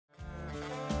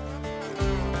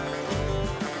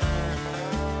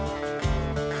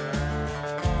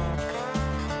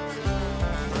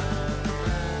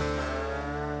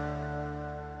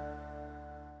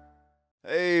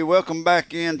welcome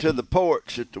back into the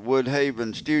porch at the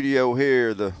WoodHaven studio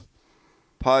here, the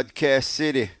podcast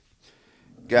city.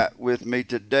 Got with me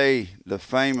today the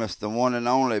famous, the one and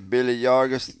only Billy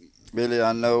Yargus. Billy,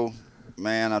 I know,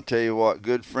 man, I'll tell you what,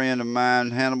 good friend of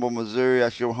mine, Hannibal, Missouri.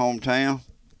 That's your hometown?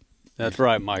 That's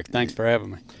right, Mike. Thanks for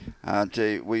having me. I'll tell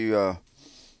you, we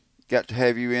got to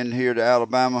have you in here to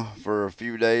Alabama for a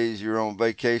few days. You were on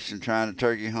vacation trying to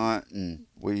turkey hunt, and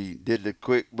we did the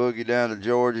quick boogie down to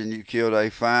Georgia, and you killed a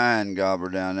fine gobbler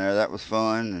down there. That was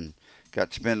fun, and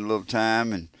got to spend a little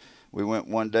time. And we went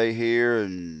one day here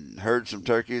and heard some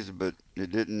turkeys, but it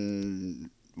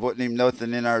wasn't even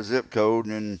nothing in our zip code.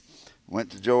 And then went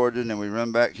to Georgia, and then we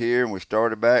run back here, and we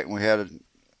started back, and we had a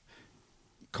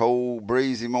cold,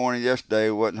 breezy morning yesterday.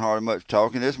 It wasn't hardly much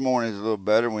talking. This morning is a little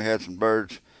better, and we had some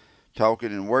birds talking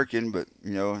and working, but,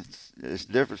 you know, it's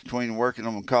the difference between working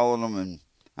them and calling them. And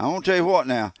I want to tell you what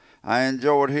now, I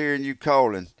enjoyed hearing you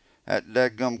calling.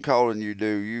 That gum calling you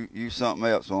do, you something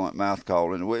else on that mouth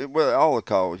calling. Well, all the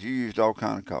calls, you used all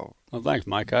kind of calls. Well, thanks,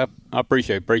 Mike. I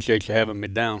appreciate you having me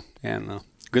down. And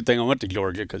good thing I went to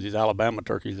Georgia, because these Alabama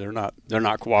turkeys, they're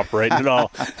not cooperating at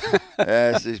all.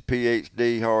 That's these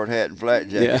PhD hard hat and flat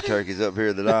jacket turkeys up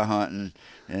here that I hunt, and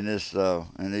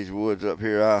in these woods up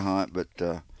here I hunt.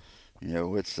 But you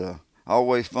know, it's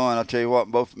always fun. I'll tell you what,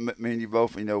 both me and you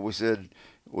both, you know, we said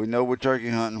we know we're turkey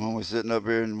hunting when we're sitting up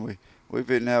here, and we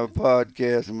didn't have a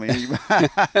podcast. I mean,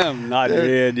 I'm nodding your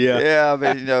head, yeah. Yeah, I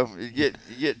mean, you know, you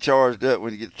get charged up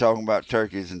when you get talking about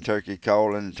turkeys and turkey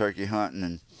calling and turkey hunting.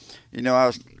 And, you know, I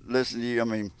was listening to you, I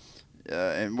mean,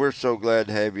 and we're so glad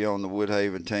to have you on the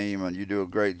WoodHaven team, and you do a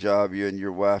great job. You and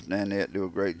your wife, Nanette, do a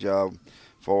great job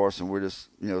for us, and we're just,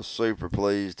 you know, super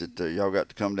pleased that y'all got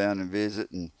to come down and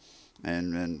visit,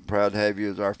 and proud to have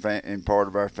you as and part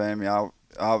of our family.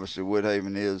 Obviously,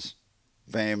 WoodHaven is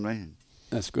family.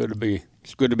 That's good to be.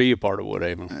 It's good to be a part of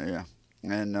WoodHaven. Yeah,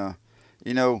 and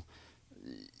you know,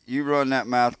 you run that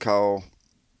mouth call,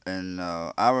 and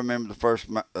I remember the first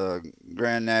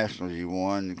Grand Nationals you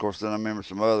won. Of course, then I remember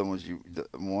some other ones you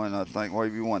won. I think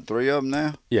you won 3 of them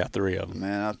now. Yeah, 3 of them.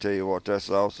 Man, I'll tell you what, that's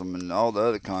awesome. And all the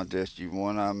other contests you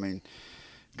won. I mean,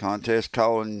 contest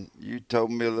calling. You told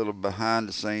me a little behind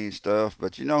the scenes stuff,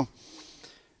 but you know,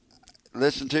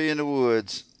 listen to you in the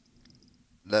woods.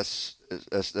 That's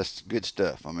good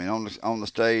stuff. I mean, on the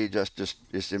stage,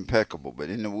 it's impeccable. But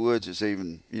in the woods, it's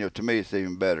even, you know, to me, it's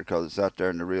even better because it's out there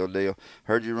in the real deal.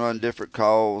 Heard you run different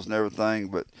calls and everything,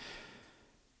 but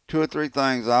 2 or 3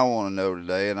 things I want to know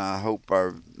today, and I hope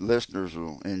our listeners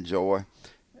will enjoy.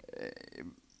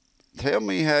 Tell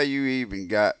me how you even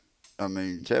got. I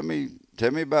mean, tell me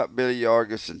about Billy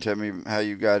Yargus, and tell me how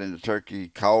you got into turkey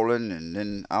calling, and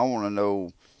then I want to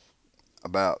know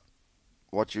about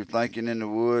what you're thinking in the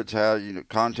woods, how you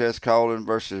contest calling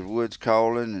versus woods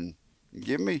calling, and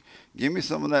give me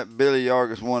some of that Billy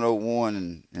Yargus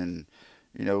 101 and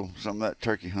you know, some of that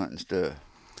turkey hunting stuff.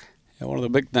 Yeah, one of the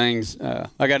big things,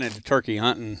 I got into turkey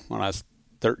hunting when I was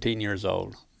 13 years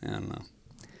old, and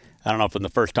I don't know, from the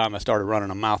first time I started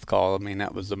running a mouth call, I mean,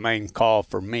 that was the main call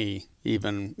for me,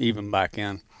 even back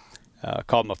then.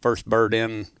 Called my first bird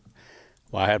in.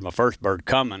 Well, I had my first bird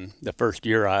coming the first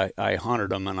year I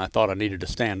hunted them, and I thought I needed to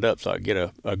stand up so I could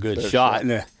get a good shot, and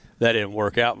that didn't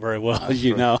work out very well, as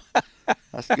you know.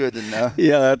 That's good to know.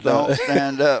 Yeah, don't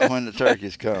stand up when the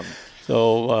turkey's coming.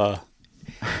 So,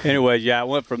 anyways, yeah, I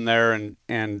went from there,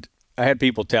 and I had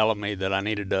people telling me that I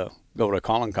needed to go to a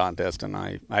calling contest, and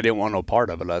I didn't want no part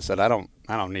of it. I said, I don't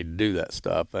need to do that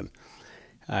stuff. And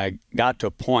I got to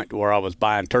a point where I was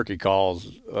buying turkey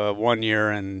calls one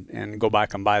year and go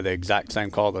back and buy the exact same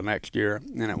call the next year,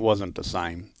 and it wasn't the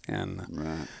same. And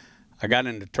right. I got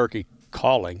into turkey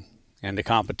calling and the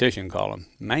competition calling,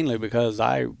 mainly because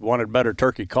I wanted better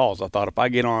turkey calls. I thought if I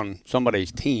get on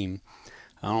somebody's team,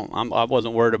 I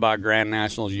wasn't worried about Grand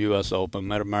Nationals, U.S. Open,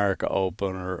 Mid-America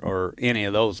Open, or any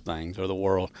of those things, or the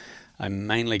World. I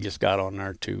mainly just got on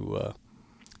there to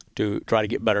try to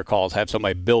get better calls, have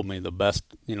somebody build me the best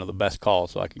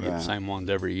calls, so I could get the same ones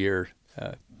every year,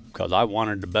 because I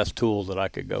wanted the best tools that I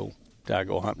could go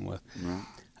hunting with.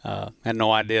 Had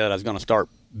no idea that I was going to start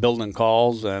building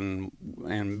calls and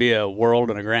be a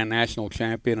world and a Grand National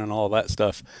champion and all that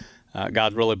stuff.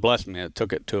 God's really blessed me. It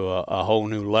took it to a whole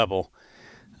new level.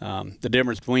 The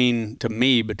difference between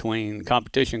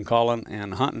competition calling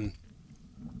and hunting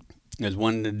is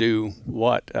when to do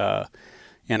what.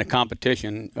 In a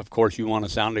competition, of course, you want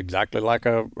to sound exactly like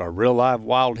a real live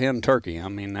wild hen turkey. I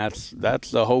mean, that's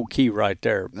the whole key right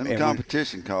there. Them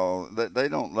competition calls, they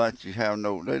don't let you have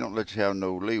no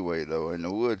leeway though. In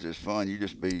the woods, it's fun. You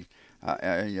just be,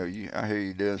 I hear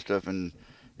you doing stuff, and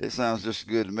it sounds just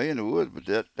good to me in the woods.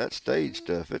 But that stage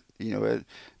stuff, that's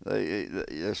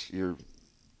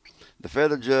the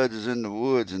feather judges in the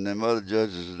woods, and them other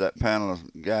judges is that panel of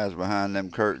guys behind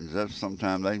them curtains. That's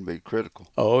sometimes they can be critical.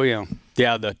 Oh yeah,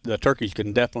 yeah. The turkeys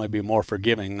can definitely be more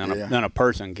forgiving than a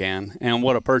person can, and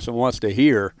what a person wants to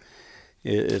hear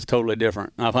is totally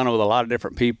different. I've hunted with a lot of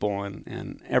different people,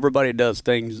 and everybody does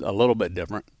things a little bit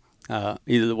different.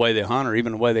 Either the way they hunt or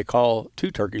even the way they call two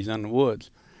turkeys in the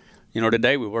woods.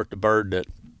 Today we worked a bird that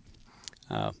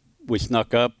we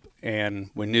snuck up, and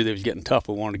we knew they was getting tough.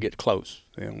 We wanted to get close,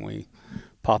 and we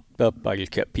popped up. I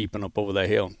just kept peeping up over the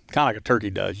hill, kind of like a turkey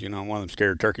does. One of them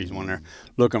scared turkeys when they're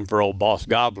looking for old boss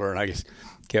gobbler. And I just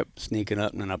kept sneaking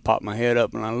up, and then I popped my head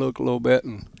up, and I look a little bit,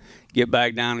 and get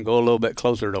back down and go a little bit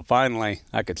closer till finally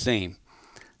I could see him.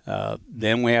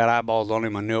 Then we had eyeballs on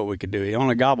him. I knew what we could do. He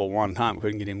only gobbled one time.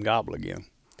 Couldn't get him to gobble again.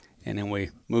 And then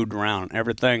we moved around.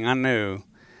 Everything I knew,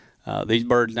 these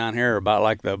birds down here are about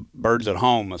like the birds at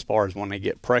home as far as when they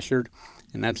get pressured.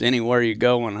 And that's anywhere you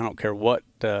go, and I don't care what,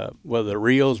 whether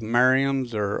reals,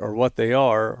 Merriams, or what they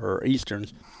are, or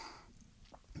Easterns,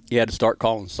 you had to start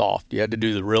calling soft. You had to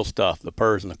do the real stuff, the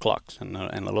purrs and the clucks and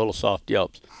the little soft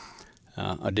yelps.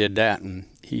 I did that, and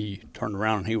he turned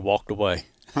around and he walked away.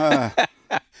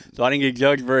 So I didn't get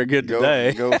judged very good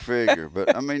today. Go figure.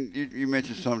 But, I mean, you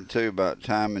mentioned something, too, about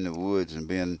time in the woods and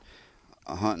being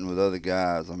hunting with other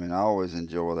guys. I mean, I always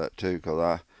enjoy that, too,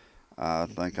 because I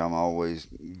think I'm always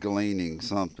gleaning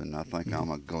something. I think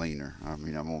I'm a gleaner. I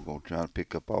mean, I'm going to go try to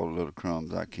pick up all the little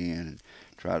crumbs I can and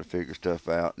try to figure stuff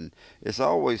out. And it's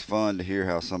always fun to hear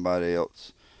how somebody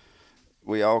else,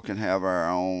 we all can have our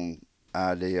own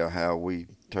idea of how we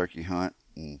turkey hunt,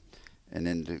 and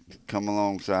then to come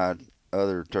alongside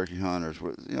other turkey hunters.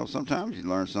 Sometimes you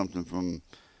learn something from,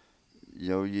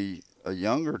 a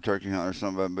younger turkey hunter or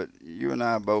somebody, but you and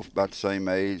I are both about the same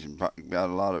age and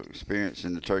got a lot of experience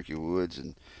in the turkey woods,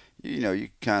 and you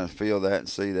kind of feel that and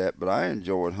see that. But I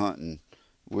enjoyed hunting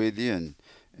with you,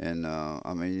 and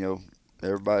I mean,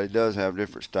 everybody does have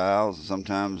different styles.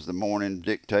 Sometimes the morning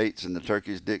dictates and the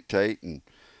turkeys dictate,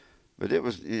 but it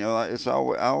was, it's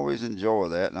always, I always enjoy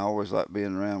that, and I always like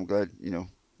being around. I'm glad,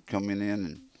 coming in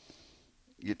and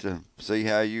get to see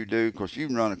how you do. Of course, you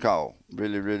can run a call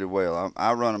really, really well.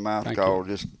 I run a mouth call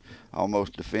just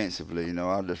almost defensively.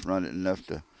 I just run it enough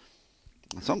to.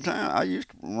 Sometimes I used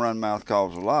to run mouth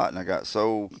calls a lot, and I got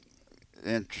so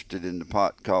interested in the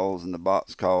pot calls and the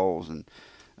box calls and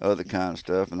other kind of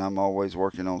stuff. And I'm always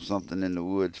working on something in the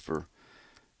woods for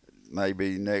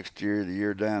maybe next year, the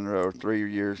year down the road, or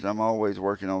 3 years. I'm always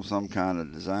working on some kind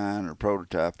of design or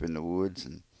prototype in the woods.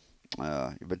 And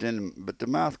but the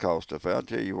mouth call stuff, I'll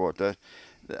tell you what, a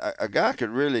guy could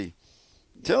really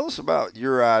tell us about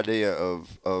your idea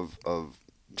of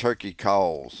turkey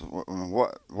calls.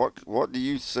 What do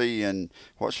you see, and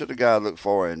what should a guy look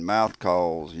for in mouth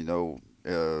calls?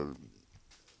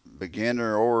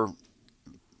 Beginner or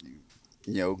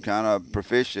kind of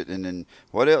proficient, and then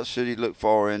what else should he look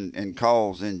for in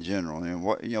calls in general? And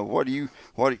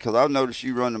because I've noticed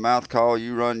you run the mouth call,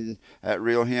 you run that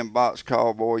real hen box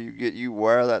call, boy, you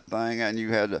wear that thing, and you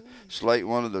had to slate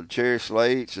one of the cherry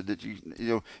slates, so that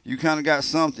you kind of got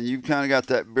something. You kind of got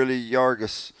that Billy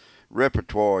Yargus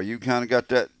repertoire. You kind of got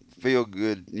that feel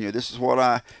good. This is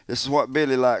what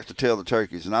Billy likes to tell the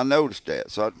turkeys, and I noticed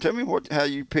that. So tell me how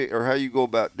you pick or how you go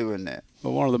about doing that.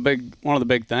 Well, one of the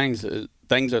big things is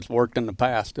things that's worked in the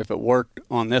past. If it worked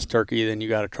on this turkey, then you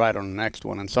got to try it on the next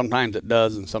one, and sometimes it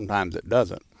does, and sometimes it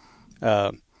doesn't.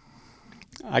 My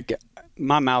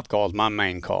mouth call is my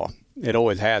main call. It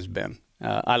always has been.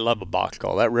 I love a box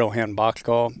call. That real hen box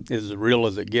call is as real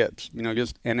as it gets.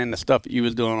 And then the stuff that you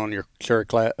was doing on your cherry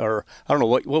class, or I don't know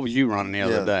what was you running the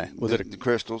other day? Was it the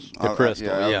crystals? The crystal,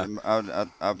 yeah.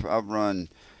 I've run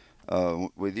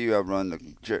with you. I've run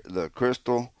the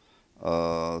crystal,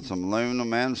 some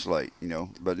aluminum and slate.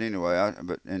 But anyway,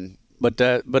 but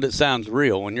it sounds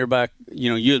real when you're back.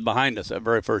 You was behind us that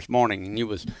very first morning, and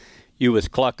you was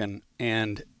clucking,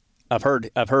 and I've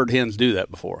heard hens do that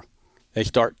before. They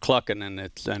start clucking,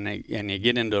 and you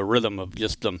get into a rhythm of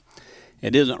just them.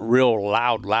 It isn't real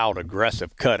loud,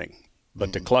 aggressive cutting,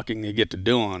 but the clucking you get to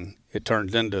doing, it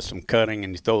turns into some cutting,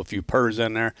 and you throw a few purrs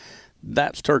in there.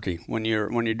 That's turkey when you're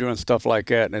doing stuff like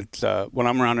that. And it's when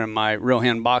I'm running my real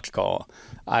hen box call,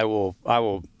 I will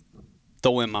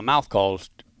throw in my mouth calls,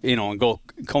 and go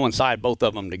coincide both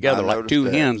of them together like two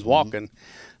hens walking.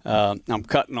 I'm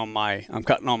cutting on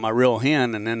my real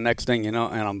hen, and then next thing you know,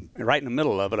 and I'm right in the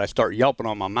middle of it, I start yelping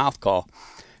on my mouth call,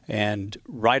 and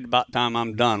right about the time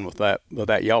I'm done with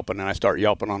that yelping, and I start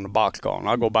yelping on the box call, and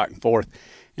I'll go back and forth,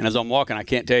 and as I'm walking, I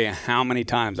can't tell you how many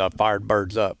times I've fired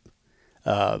birds up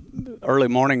early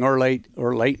morning or late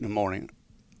in the morning.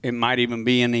 It might even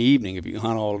be in the evening if you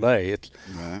hunt all day.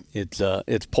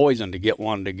 It's poison to get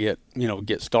one to get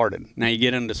started. Now you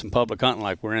get into some public hunting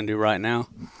like we're into right now,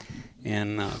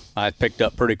 and I picked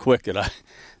up pretty quick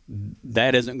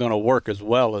that isn't going to work as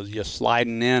well as just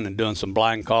sliding in and doing some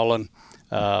blind calling.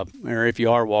 Or if you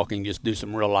are walking, just do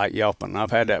some real light yelping.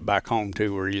 I've had that back home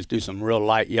too, where you just do some real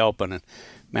light yelping, and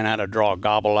man, I had to draw a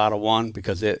gobble out of one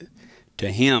because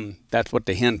to him, that's what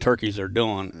the hen turkeys are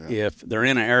doing. Yeah. If they're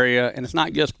in an area, and it's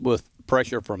not just with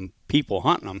pressure from people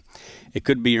hunting them, it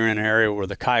could be you're in an area where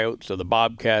the coyotes or the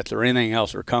bobcats or anything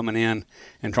else are coming in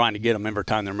and trying to get them every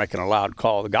time they're making a loud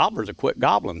call. The gobblers will quit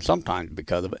gobbling sometimes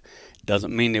because of it.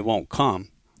 Doesn't mean they won't come.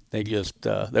 They just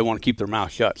they want to keep their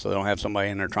mouth shut so they don't have somebody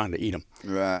in there trying to eat them.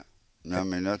 Right. I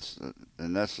mean, that's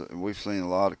we've seen a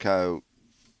lot of coyote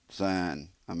sign.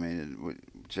 I mean,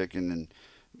 checking in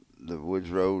the woods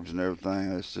roads and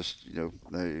everything. It's just,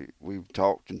 we've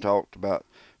talked about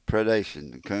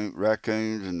predation, the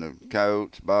raccoons and the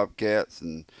coyotes, bobcats,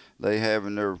 and they're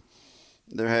having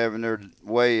their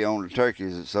way on the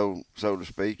turkeys, so to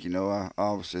speak.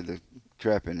 Obviously the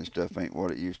trapping and stuff ain't what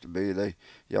it used to be.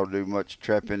 Y'all do much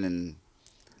trapping and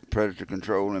predator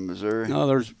control in Missouri?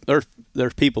 No,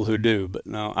 there's people who do, but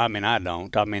no, I mean I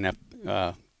don't. I mean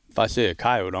if I see a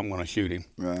coyote, I'm going to shoot him.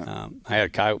 Right. I had a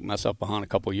coyote mess up a hunt a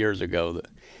couple of years ago that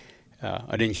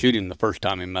I didn't shoot him the first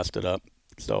time he messed it up.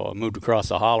 So I moved across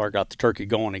the holler, got the turkey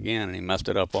going again, and he messed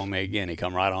it up on me again. He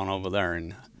come right on over there,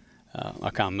 and I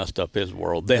kind of messed up his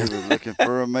world then. He was looking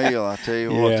for a meal. I tell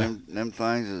you what, them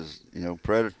things is,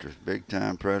 predators, big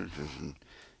time predators.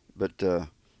 But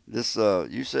this,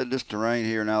 you said this terrain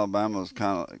here in Alabama is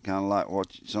kind of like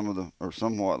what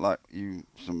somewhat like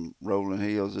some rolling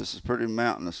hills. This is pretty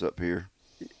mountainous up here.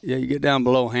 Yeah, you get down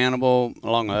below Hannibal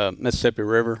along the Mississippi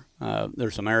River.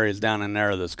 There's some areas down in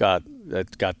there that's got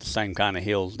the same kind of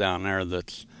hills down there.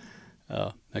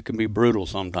 That can be brutal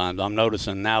sometimes. I'm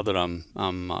noticing now that I'm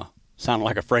sounding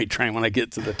like a freight train when I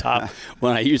get to the top.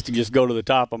 When I used to just go to the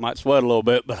top, I might sweat a little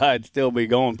bit, but I'd still be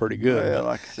going pretty good. Well,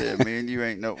 like I said, me and you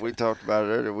ain't we talked about it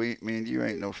earlier. Me and you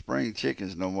ain't no spring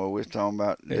chickens no more. We're talking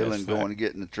about Dylan going to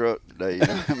get in the truck today.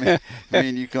 I mean, me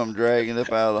and you come dragging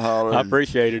up out of the holler. I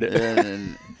appreciated it.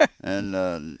 And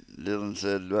Dylan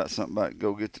said about something about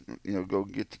go get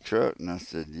the truck, and I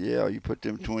said, yeah, you put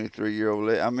them 23-year-old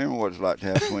legs. I remember what it's like to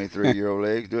have 23-year-old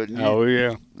legs, didn't you? Oh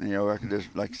yeah. I could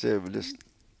just, like I said,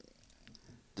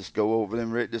 just go over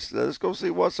them. Just let's go see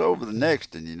what's over the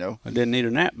next, and I didn't need a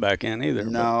nap back in either.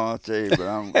 No, I'll tell you, but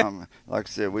I'm like I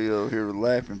said, we over here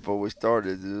laughing before we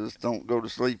started. Just don't go to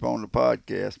sleep on the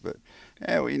podcast. But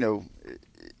yeah, well,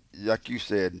 like you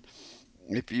said,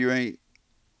 if you ain't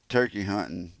turkey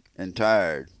hunting and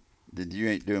tired, then you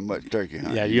ain't doing much turkey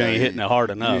hunting. Yeah, you ain't hitting it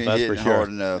hard enough. That's for sure. Hard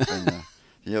enough,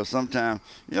 and sometimes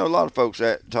a lot of folks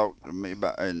talk to me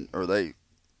about or they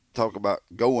talk about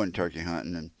going turkey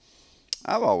hunting, and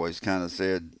I've always kind of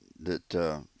said that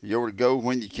you ought to go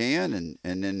when you can,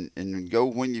 and then go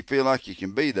when you feel like you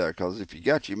can be there. Because if you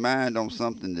got your mind on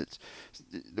something,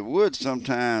 the woods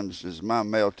sometimes is my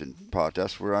melting pot.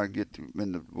 That's where I get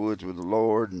in the woods with the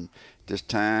Lord and just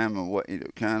time and what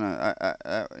kind of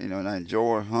and I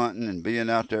enjoy hunting and being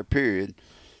out there. Period.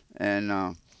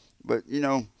 And but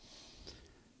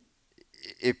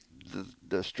if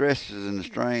the stresses and the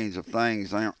strains of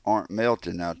things aren't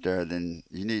melting out there, then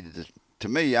you need to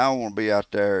me, I want to be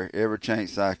out there every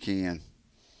chance I can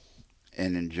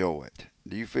and enjoy it.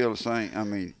 Do you feel the same? I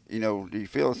mean, do you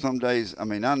feel some days? I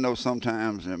mean, I know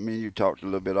sometimes, I mean, you talked a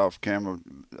little bit off camera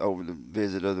over the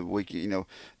visit of the weekend,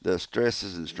 the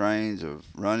stresses and strains of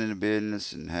running a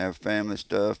business and have family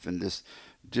stuff and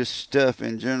just stuff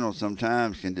in general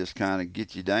sometimes can just kind of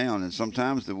get you down. And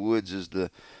sometimes the woods is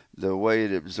the way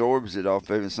it absorbs it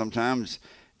off of it. And sometimes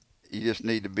you just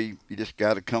need to be, you just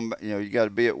got to come back, you got to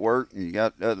be at work and you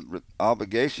got other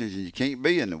obligations and you can't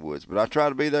be in the woods. But I try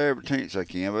to be there every chance I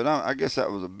can. But I guess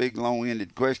that was a big,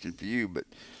 long-winded question for you. But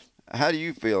how do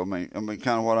you feel? I mean,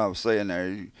 kind of what I was saying there.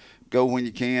 You go when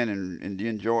you can and you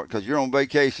enjoy it because you're on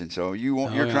vacation. So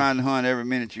you're trying to hunt every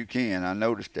minute you can. I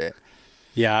noticed that.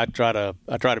 Yeah, I try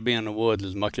to be in the woods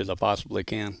as much as I possibly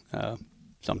can.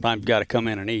 Sometimes you got to come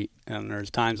in and eat. And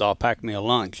there's times I'll pack me a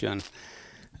lunch and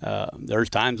there's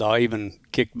times I'll even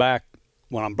kick back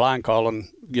when I'm blind calling,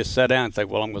 just sit down and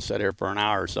think, well, I'm going to sit here for an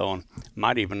hour or so, and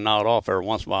might even nod off every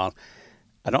once in a while.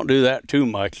 I don't do that too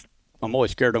much. I'm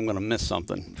always scared I'm going to miss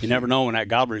something. You never know when that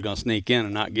gobbler's going to sneak in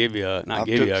and not give you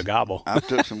a gobble. I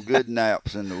took some good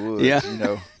naps in the woods. Yeah.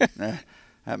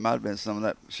 That might have been some of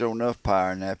that sure enough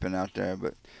power napping out there.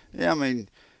 But yeah, I mean,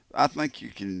 I think you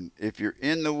can, if you're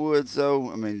in the woods,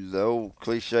 though. I mean, the old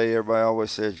cliche everybody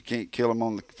always says you can't kill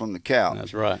them from the couch.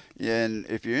 That's right. Yeah, and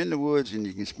if you're in the woods and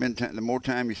you can spend time, the more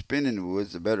time you spend in the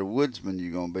woods, the better woodsman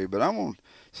you're gonna be. But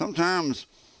sometimes,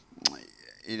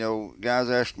 guys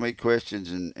ask me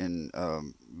questions,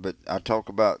 but I talk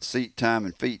about seat time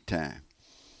and feet time.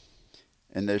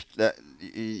 And there's that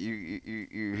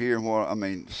you hear what I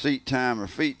mean, seat time or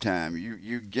feet time.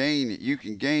 You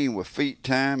can gain with feet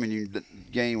time, and you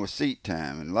gain with seat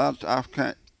time. And a lot of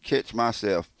I catch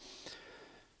myself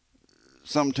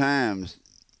sometimes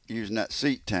using that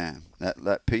seat time.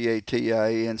 That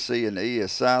PATINC and the E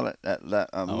is silent.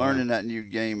 I'm learning that new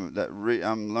game of that.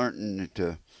 I'm learning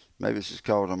to. Maybe it's just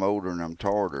because I'm older and I'm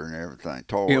tartar and everything.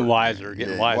 Getting wiser,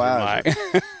 Mike.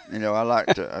 I like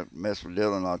to mess with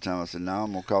Dylan all the time. I said, no,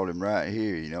 I'm going to call him right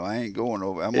here. I ain't going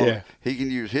over. He can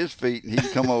use his feet and he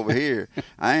can come over here.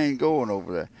 I ain't going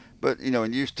over there. But,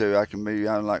 and used to,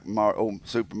 I'm like old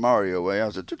Super Mario way. I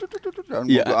was like,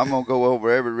 I'm going to go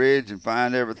over every ridge and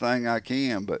find everything I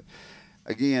can. But,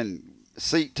 again,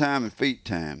 seat time and feet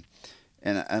time.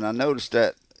 And I noticed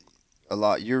that a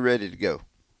lot. You're ready to go.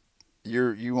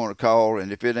 You want to call,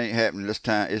 and if it ain't happening this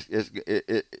time,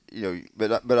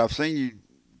 But I've seen you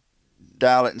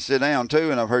dial it and sit down too,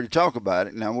 and I've heard you talk about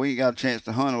it. Now we ain't got a chance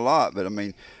to hunt a lot, but I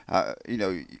mean, I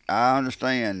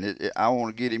understand. I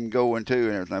want to get him going too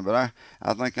and everything, but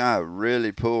I think I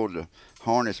really pulled the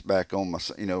harness back on my,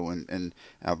 and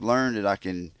I've learned that I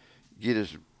can get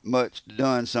as much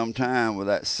done sometime with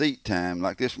that seat time.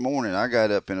 Like this morning, I got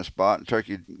up in a spot and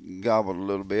turkey gobbled a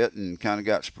little bit and kind of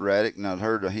got sporadic, and I'd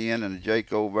heard a hen and a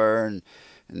jake over there,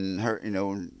 and her,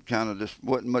 kind of just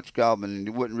wasn't much gobbling, and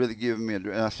it wasn't really giving me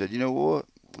and I said, you know what,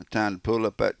 time to pull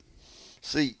up that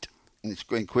seat and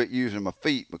quit using my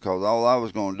feet, because all I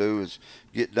was going to do is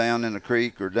get down in the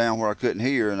creek or down where I couldn't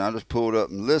hear, and I just pulled up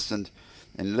and listened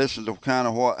to kind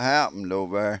of what happened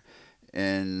over there.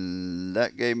 And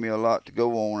that gave me a lot to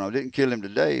go on. I didn't kill him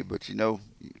today, but you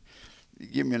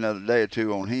give me another day or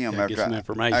two on him. After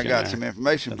I got some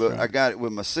information, but right. I got it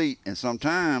with my seat. And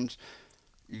sometimes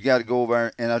you got to go over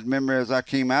there. And I remember as I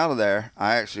came out of there,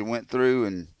 I actually went through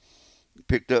and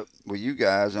picked up with you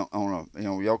guys on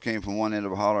y'all came from one end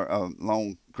of a holler,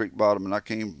 Long Creek bottom, and I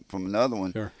came from another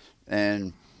one. Sure.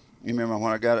 And you remember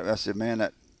when I got it, I said, man,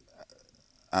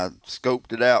 I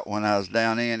scoped it out when I was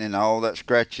down in and all that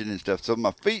scratching and stuff. So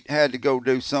my feet had to go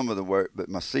do some of the work, but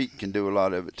my seat can do a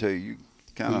lot of it too. You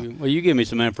kind of. Well, you give me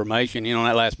some information.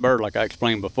 That last bird, like I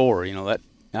explained before, that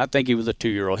I think he was a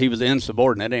 2-year-old. He was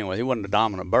insubordinate anyway. He wasn't a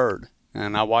dominant bird.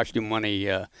 And I watched him when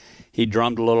he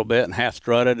drummed a little bit and half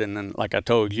strutted, and then like I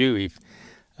told you,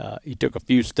 he took a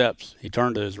few steps. He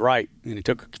turned to his right, and he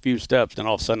took a few steps. Then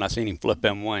all of a sudden, I seen him flip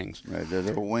them wings. Right, that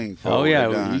little wing. Oh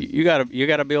yeah, you gotta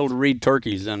be able to read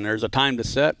turkeys. And there's a time to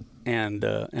set and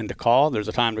to call. There's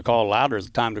a time to call loud. There's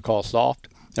a time to call soft.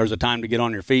 There's a time to get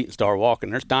on your feet and start walking.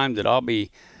 There's times that I'll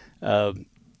be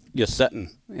just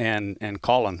sitting and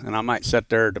calling, and I might sit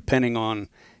there depending on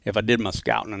if I did my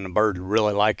scouting and the birds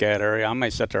really like that area. I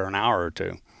may sit there an hour or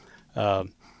two.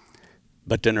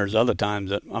 But then there's other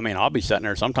times that, I'll be sitting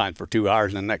there sometimes for 2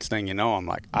 hours, and the next thing you know, I'm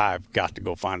like, I've got to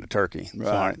go find a turkey.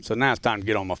 Right. So now it's time to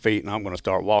get on my feet, and I'm going to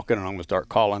start walking, and I'm going to start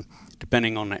calling,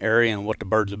 depending on the area and what the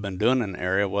birds have been doing in the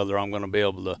area, whether I'm going to be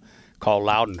able to call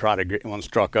loud and try to get one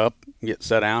struck up, get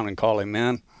set down and call him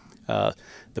in.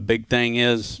 The big thing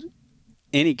is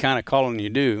any kind of calling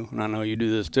you do, and I know you do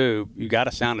this too, you got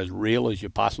to sound as real as you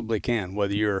possibly can,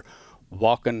 whether you're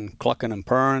walking, clucking and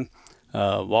purring,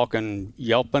 walking,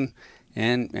 yelping.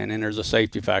 And then there's a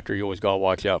safety factor. You always got to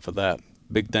watch out for that.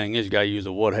 Big thing is you got to use a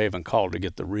WoodHaven call to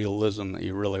get the realism that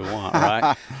you really want,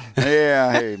 right?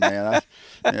 Yeah, hey man,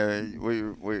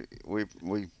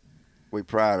 we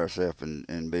pride ourselves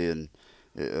in being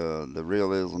the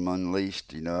realism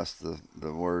unleashed. That's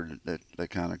the word that they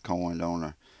kind of coined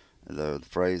on the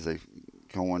phrase they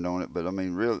coined on it. But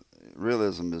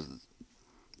realism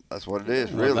that's what it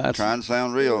is. Well, really trying to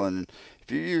sound real, and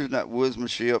if you're using that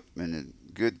woodsmanship and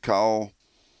good call,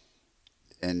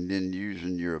 and then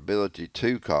using your ability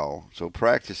to call. So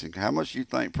practicing, how much do you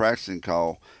think practicing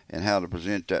call and how to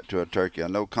present that to a turkey? I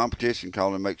know competition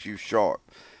calling makes you sharp.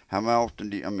 How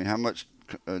often how much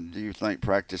do you think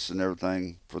practice and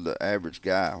everything for the average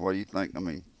guy? What do you think?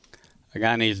 A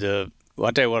guy needs to,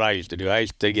 I'll tell you what I used to do. I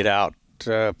used to get out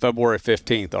February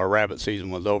 15th. Our rabbit season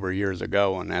was over years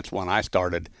ago, and that's when I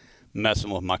started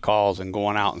messing with my calls and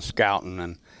going out and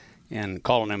scouting and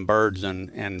calling them birds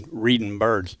and reading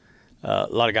birds. A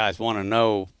lot of guys want to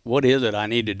know, what is it I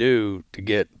need to do to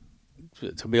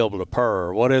be able to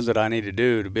purr? What is it I need to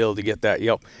do to be able to get that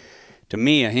yelp? to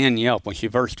me, a hen yelp, when she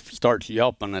first starts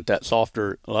yelping at that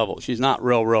softer level, she's not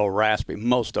real raspy.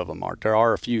 Most of them are. There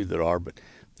are a few that are, but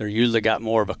they're usually got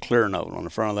more of a clear note on the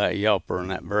front of that yelper in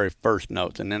that very first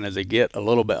notes. And then as they get a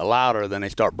little bit louder, then they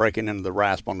start breaking into the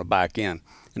rasp on the back end.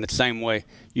 And the same way,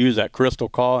 you use that crystal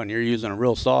call and you're using a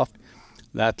real soft,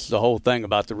 that's the whole thing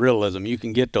about the realism. You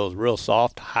can get those real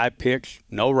soft, high pitch,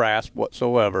 no rasp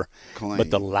whatsoever. Clean. But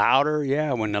the louder,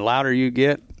 when the louder you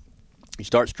get, you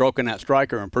start stroking that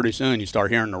striker, and pretty soon you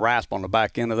start hearing the rasp on the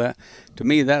back end of that. To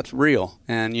me, that's real,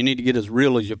 and you need to get as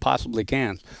real as you possibly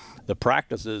can. The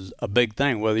practice is a big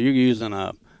thing. Whether you're using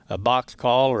a box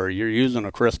call or you're using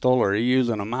a crystal or you're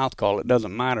using a mouth call, it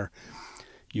doesn't matter.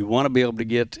 You want to be able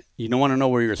to you don't want to know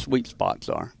where your sweet spots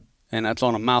are, and that's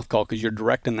on a mouth call, because you're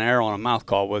directing the air on a mouth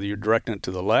call, whether you're directing it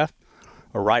to the left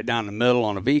or right down the middle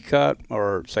on a V-cut,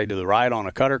 or say to the right on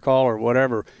a cutter call or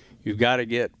whatever. You've got to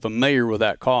get familiar with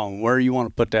that call and where you want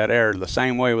to put that air. The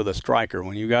same way with a striker.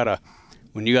 When you got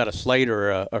a slate or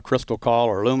a crystal call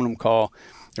or aluminum call,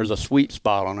 there's a sweet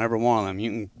spot on every one of them.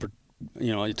 You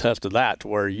can, attest to that, to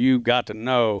where you got to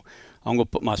know, I'm going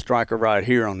to put my striker right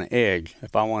here on the edge.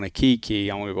 If I want a key,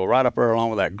 I'm going to go right up there along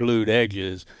with that glued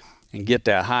edges and get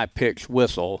that high-pitched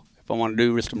whistle. If I want to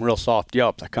do just some real soft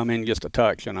yelps, I come in just a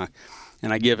touch and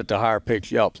I give it the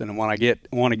higher-pitched yelps. And when I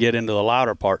want to get into the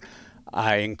louder part,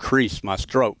 I increase my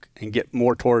stroke and get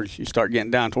more towards, you start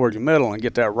getting down towards the middle and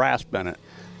get that rasp in it.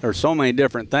 There's so many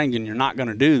different things, and you're not going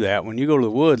to do that. When you go to the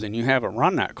woods and you haven't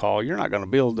run that call, you're not going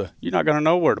to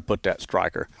know where to put that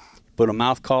striker. Put a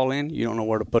mouth call in, you don't know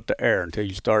where to put the air until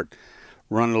you start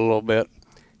running a little bit,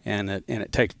 and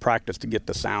it takes practice to get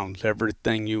the sounds,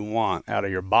 everything you want out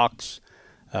of your box,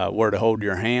 where to hold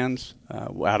your hands,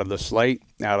 out of the slate,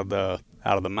 out of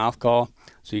the mouth call.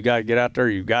 So you got to get out there.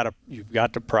 You've got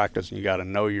to practice, and you got to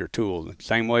know your tools.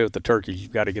 Same way with the turkeys.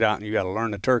 You've got to get out and you got to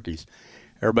learn the turkeys.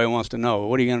 Everybody wants to know,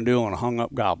 what are you going to do on a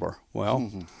hung-up gobbler?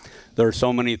 Well, there's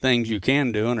so many things you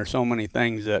can do, and there's so many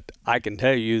things that I can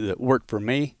tell you that work for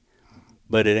me,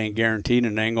 but it ain't guaranteed,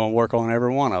 and it ain't going to work on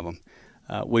every one of them.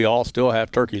 We all still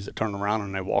have turkeys that turn around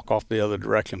and they walk off the other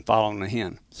direction following the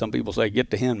hen. Some people say, get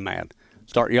the hen mad.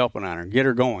 Start yelping at her, get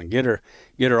her going, get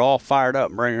her all fired up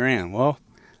and bring her in. Well,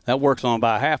 that works on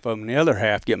about half of them. The other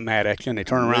half get mad at you, and they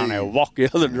turn around and they walk the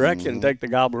other direction and take the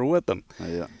gobbler with them.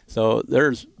 Yeah. So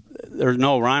there's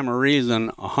no rhyme or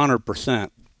reason 100%.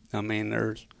 I mean,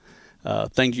 there's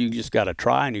things you just got to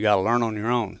try and you got to learn on your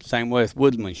own. Same way with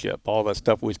woodsmanship, all that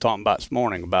stuff we was talking about this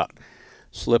morning about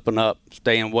slipping up,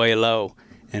 staying way low,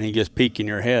 and he just peeking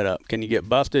your head up. Can you get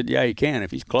busted? Yeah, you can.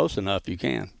 If he's close enough, you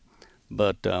can.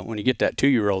 But when you get that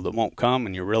 2-year-old that won't come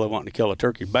and you're really wanting to kill a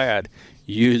turkey bad,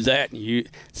 you use that, and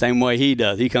same way he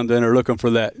does. He comes in there looking for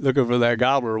that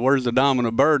gobbler. Where's the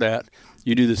dominant bird at?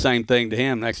 You do the same thing to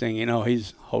him. Next thing you know,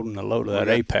 he's holding the load of that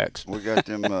apex. We got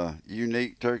them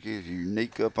unique turkeys,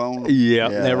 unique up on them. Yeah,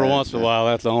 every once in a while,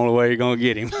 that's the only way you're going to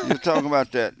get him. You're talking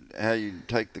about that, how you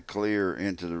take the clear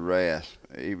into the rasp.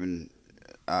 And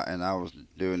I was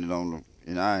doing it on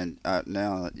the,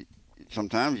 now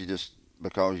sometimes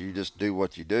because you just do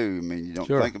what you do. I mean, you don't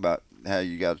think about how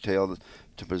you got to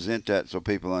to present that so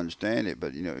people understand it.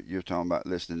 But you're talking about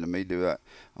listening to me do that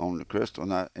on the crystal,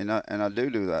 and I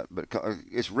do that, but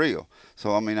it's real.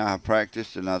 So I mean, I have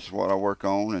practiced, and that's what I work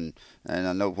on, and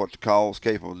I know what the call's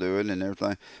capable of doing and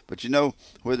everything. But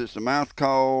whether it's the mouth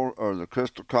call or the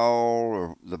crystal call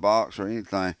or the box or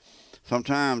anything,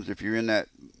 sometimes if you're in that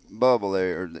bubble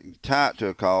there or tight to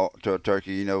a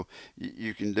turkey,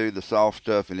 you can do the soft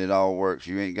stuff and it all works.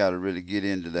 You ain't got to really get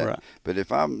into that. Right. But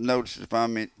if I'm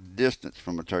in distance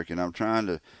from a turkey and I'm trying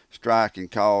to strike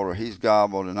and call, or he's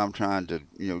gobbled and I'm trying to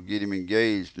get him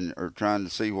engaged or trying to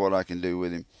see what I can do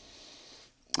with him,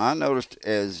 I noticed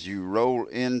as you roll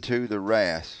into the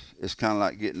rasp, it's kind of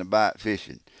like getting a bite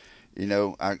fishing.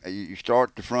 You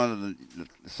start the front of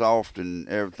the soft and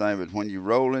everything, but when you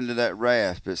roll into that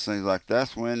rasp, it seems like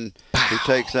that's when he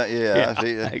takes that. Yeah,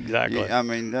 exactly. I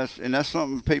mean, that's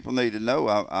something people need to know.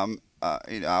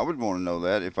 I would want to know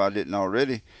that if I didn't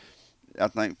already. I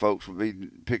think folks would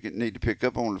need to pick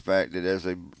up on the fact that as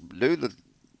they do the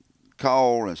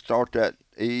call and start that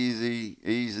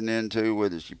easing into,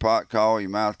 whether it's your pot call, your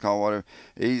mouth call, whatever,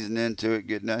 easing into it,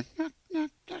 getting that.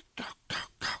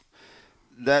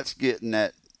 That's getting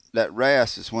that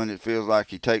rasp is when it feels like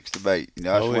he takes the bait.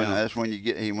 That's when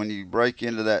you break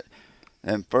into that,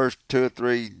 and first 2 or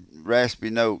 3 raspy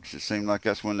notes. It seems like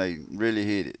that's when they really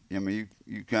hit it. I mean,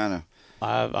 you kind of.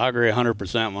 I agree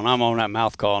 100%. When I'm on that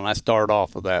mouth call and I start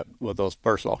off with those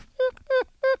first off.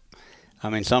 I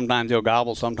mean, sometimes he'll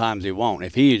gobble, sometimes he won't.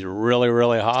 If he's really,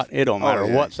 really hot, it don't matter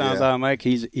what sounds I make.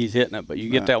 He's hitting it. But you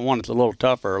get that one that's a little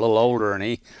tougher, a little older,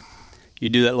 and you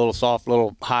do that little soft,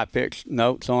 little high-pitched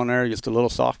notes on there, just a little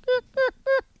soft,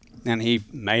 and he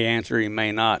may answer, he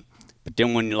may not. But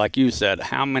then when, like you said,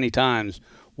 how many times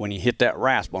when you hit that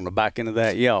rasp on the back end of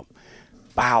that yelp,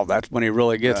 wow, that's when he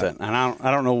really gets it. And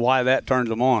I don't know why that turns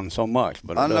him on so much.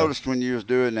 But I noticed when you was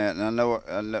doing that, and I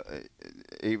know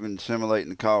even simulating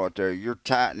the call out there, you're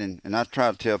tightening, and I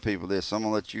try to tell people this. I'm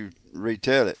going to let you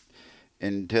retell it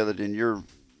and tell it in your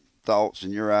thoughts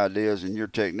and your ideas and your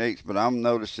techniques. But I'm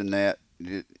noticing that,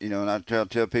 you know, and I tell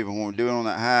people when we're doing on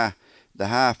that the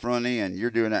high front end,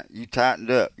 you're doing that, you tightened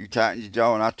up, you tighten your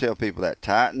jaw, and I tell people that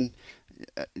tighten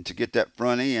to get that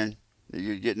front end,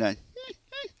 you're getting that.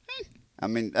 I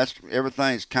mean, that's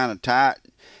everything's kind of tight.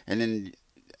 And then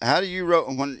how do you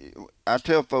when I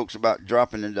tell folks about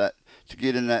dropping in that, to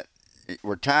get in that,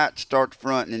 we're tight, start the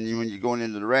front, and then when you're going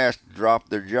into the rasp, drop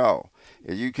their jaw.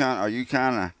 Are you kind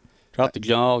of drop the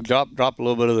jaw, drop a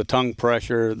little bit of the tongue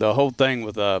pressure. The whole thing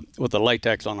with the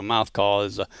latex on the mouth call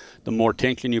is the more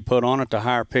tension you put on it, the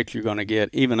higher pitch you're going to get,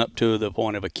 even up to the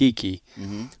point of a kiki.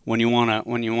 Mm-hmm. When you want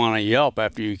to yelp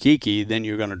after you kiki, then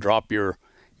you're going to drop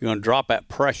that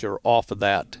pressure off of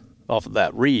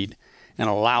that reed and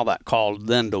allow that call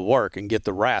then to work and get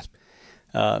the rasp.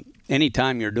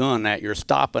 Anytime you're doing that, you're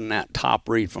stopping that top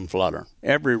reed from fluttering.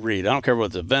 Every reed, I don't care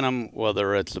whether it's a Venom,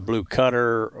 whether it's a Blue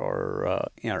Cutter, or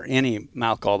any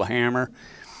mouth call, the Hammer,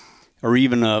 or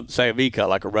even say a V-cut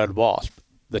like a Red Wasp.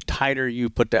 The tighter you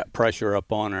put that pressure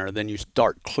up on there, then you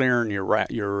start clearing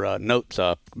your notes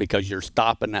up because you're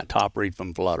stopping that top reed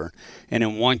from fluttering. And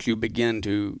then once you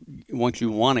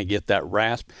want to get that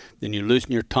rasp, then you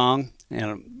loosen your tongue.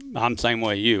 And I'm the same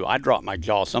way you. I drop my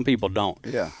jaw. Some people don't.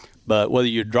 Yeah. But whether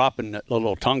you're dropping a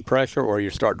little tongue pressure or you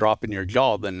start dropping your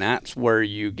jaw, then that's where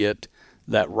you get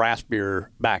that raspier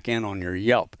back in on your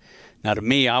yelp. Now, to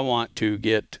me, I want to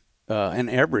get in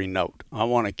every note, I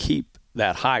want to keep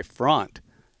that high front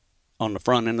on the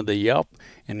front end of the yelp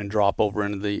and then drop over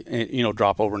into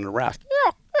the rasp.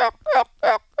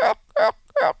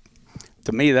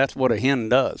 To me, that's what a hen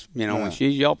does. When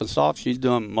she's yelping soft, she's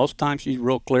doing, most times she's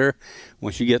real clear.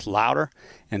 When she gets louder,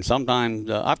 and sometimes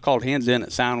I've called hens in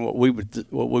that sound what we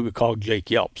would call Jake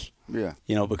yelps. Yeah.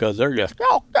 Because they're just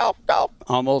yelp, yelp, yelp,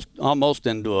 almost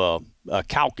into a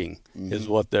calking is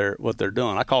what they're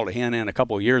doing. I called a hen in a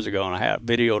couple of years ago, and I had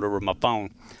videoed her with my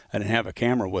phone. I didn't have a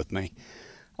camera with me.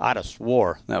 I'd have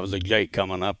swore that was a Jake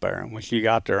coming up there. And when she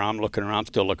got there, I'm looking around,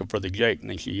 still looking for the Jake, and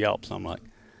then she yelps. I'm like,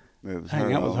 dang,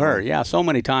 that was her. Yeah, so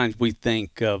many times we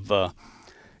think of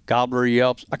gobbler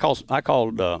yelps. I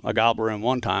called a gobbler in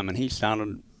one time, and he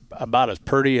sounded about as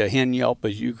pretty a hen yelp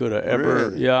as you could have ever.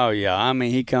 Really? Yeah. I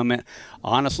mean, he come in.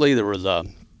 Honestly, there was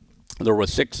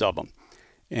 6 of them,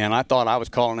 and I thought I was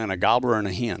calling in a gobbler and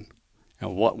a hen,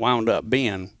 and what wound up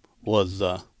being was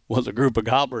a group of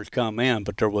gobblers come in,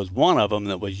 but there was one of them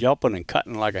that was yelping and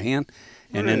cutting like a hen.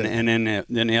 And then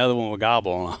the other one would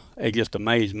gobble. It just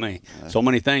amazed me. So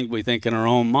many things we think in our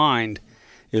own mind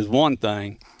is one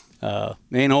thing.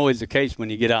 Ain't always the case when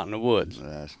you get out in the woods.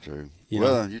 That's true.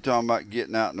 Well, you're talking about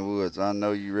getting out in the woods. I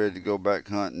know you're ready to go back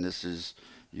hunting.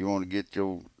 You want to get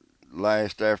your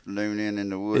last afternoon in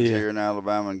the woods here in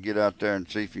Alabama and get out there and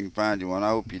see if you can find you one. I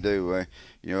hope you do.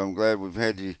 I'm glad we've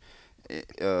had you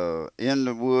in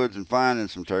the woods and finding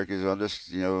some turkeys.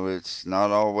 It's not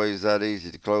always that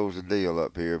easy to close the deal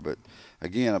up here, but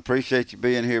again, I appreciate you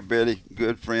being here, Billy.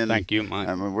 Good friend. Thank you, Mike.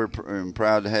 I mean, we're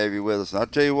proud to have you with us. I'll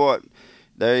tell you what,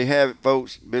 there you have it,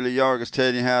 folks. Billy Yargus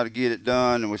telling you how to get it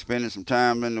done, and we're spending some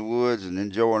time in the woods and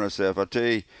enjoying ourselves. I tell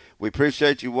you, we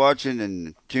appreciate you watching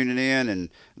and tuning in and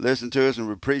listening to us, and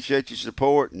we appreciate your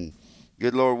support. And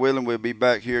good Lord willing, we'll be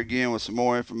back here again with some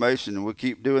more information, and we'll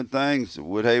keep doing things the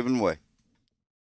WoodHaven way.